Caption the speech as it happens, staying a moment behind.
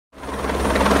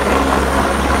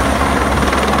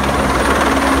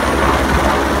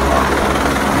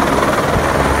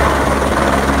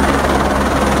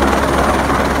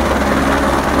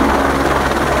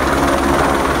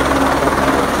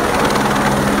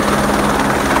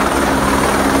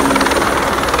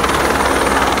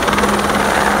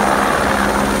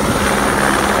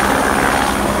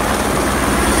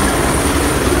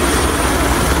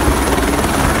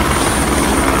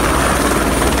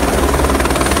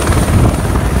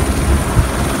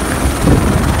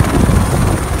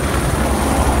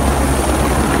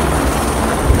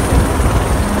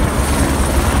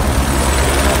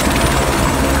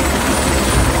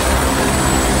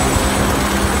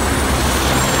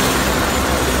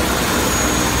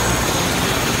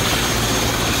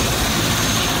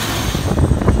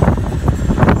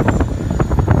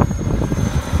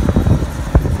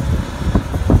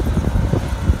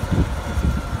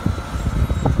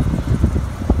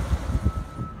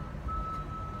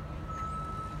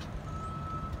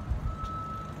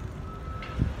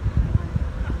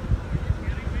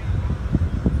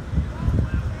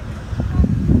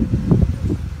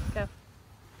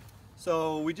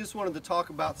So we just wanted to talk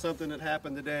about something that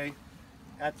happened today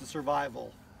at the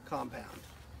survival compound.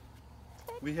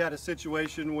 We had a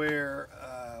situation where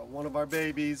one of our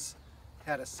babies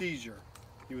had a seizure.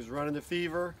 He was running a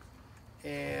fever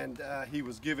and he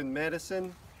was given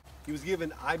medicine. He was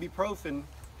given ibuprofen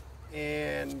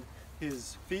and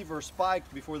his fever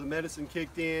spiked before the medicine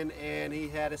kicked in and he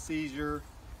had a seizure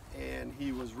and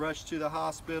he was rushed to the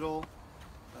hospital.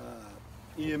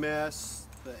 EMS,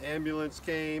 the ambulance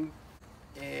came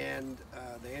and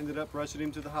they ended up rushing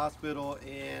him to the hospital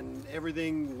and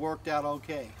everything worked out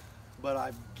okay. But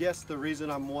I guess the reason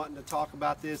I'm wanting to talk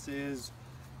about this is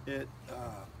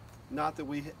not that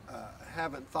we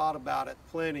haven't thought about it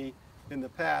plenty in the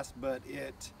past, but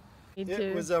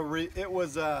it was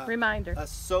a reminder, a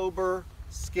sober,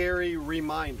 scary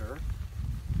reminder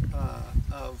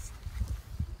of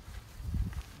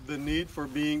the need for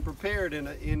being prepared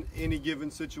in any given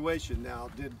situation. Now,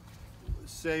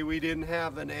 say we didn't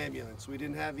have an ambulance, we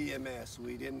didn't have EMS,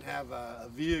 we didn't have a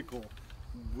vehicle,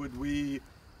 would we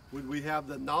have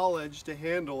the knowledge to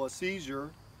handle a seizure?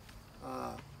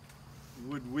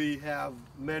 Would we have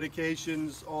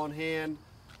medications on hand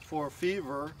for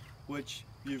fever, which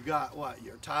you've got what,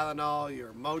 your Tylenol, your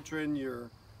Motrin, your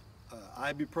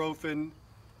ibuprofen,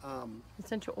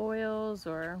 essential oils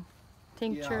or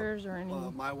tinctures, or any.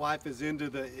 My wife is into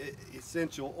the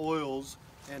essential oils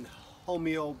and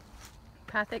homeopathic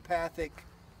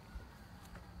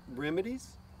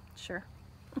remedies. Sure.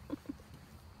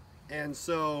 And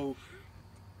so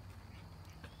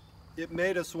it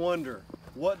made us wonder,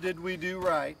 what did we do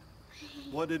right?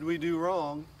 What did we do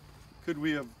wrong? Could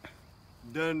we have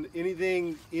done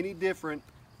anything any different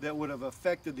that would have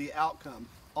affected the outcome?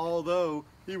 Although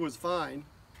he was fine,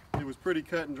 it was pretty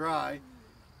cut and dry.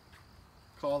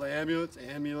 Call the ambulance,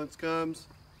 ambulance comes,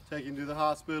 take him to the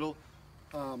hospital.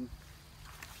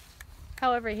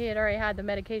 However, he had already had the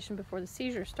medication before the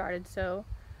seizure started, so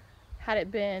had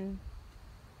it been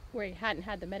where he hadn't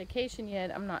had the medication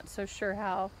yet, I'm not so sure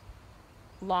how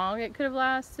long it could have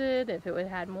lasted, if it would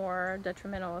have had more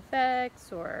detrimental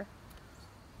effects, or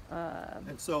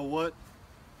and so what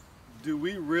do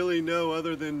we really know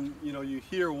other than, you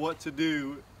hear what to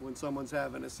do when someone's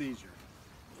having a seizure?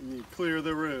 You clear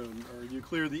the room, or you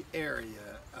clear the area,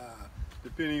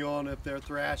 depending on if they're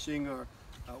thrashing, or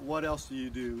what else do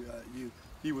you do?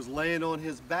 He was laying on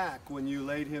his back when you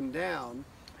laid him down.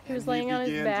 He was laying on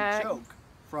his back. To choke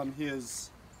from his...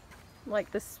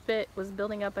 Like the spit was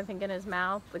building up, I think, in his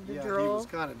mouth, like the drool. He was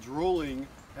kind of drooling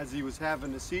as he was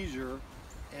having the seizure,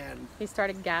 and he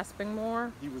started gasping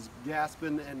more. He was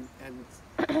gasping and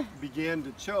began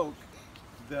to choke.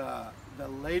 The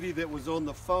lady that was on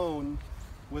the phone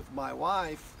with my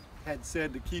wife had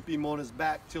said to keep him on his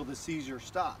back till the seizure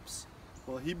stops.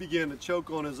 Well, he began to choke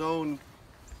on his own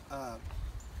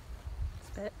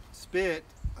spit,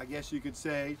 I guess you could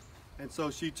say. And so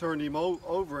she turned him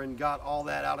over and got all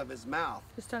that out of his mouth.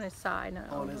 Just on his side.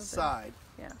 On his side.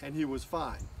 Yeah. And he was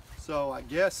fine. So I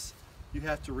guess you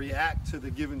have to react to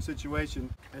the given situation.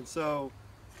 And so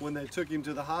when they took him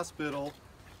to the hospital,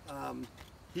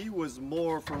 he was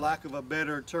more, for lack of a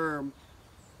better term,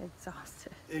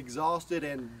 exhausted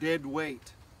and dead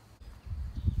weight.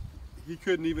 He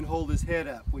couldn't even hold his head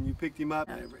up. When you picked him up,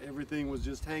 everything was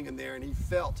just hanging there, and he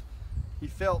felt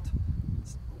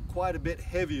quite a bit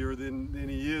heavier than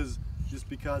he is, just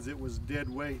because it was dead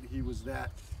weight. He was that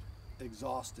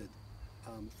exhausted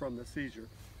from the seizure.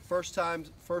 First time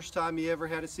he ever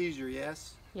had a seizure,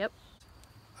 yes? Yep.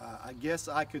 I guess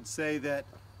I could say that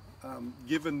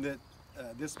given that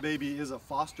this baby is a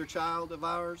foster child of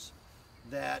ours,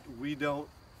 that we don't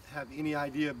have any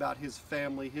idea about his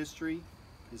family history,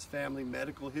 his family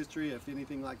medical history, if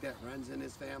anything like that runs in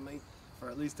his family, or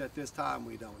at least at this time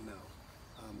we don't know.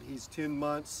 He's 10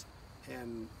 months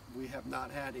and we have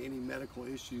not had any medical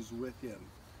issues with him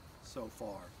so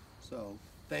far. So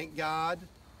thank God.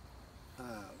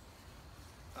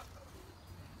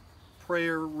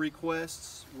 Prayer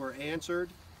requests were answered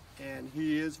and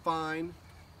he is fine.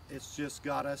 It's just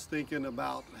got us thinking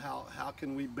about how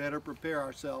can we better prepare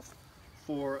ourselves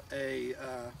for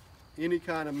any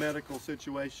kind of medical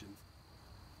situation.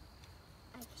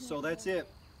 So that's it.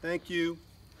 Thank you,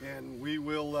 and we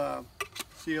will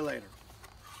see you later.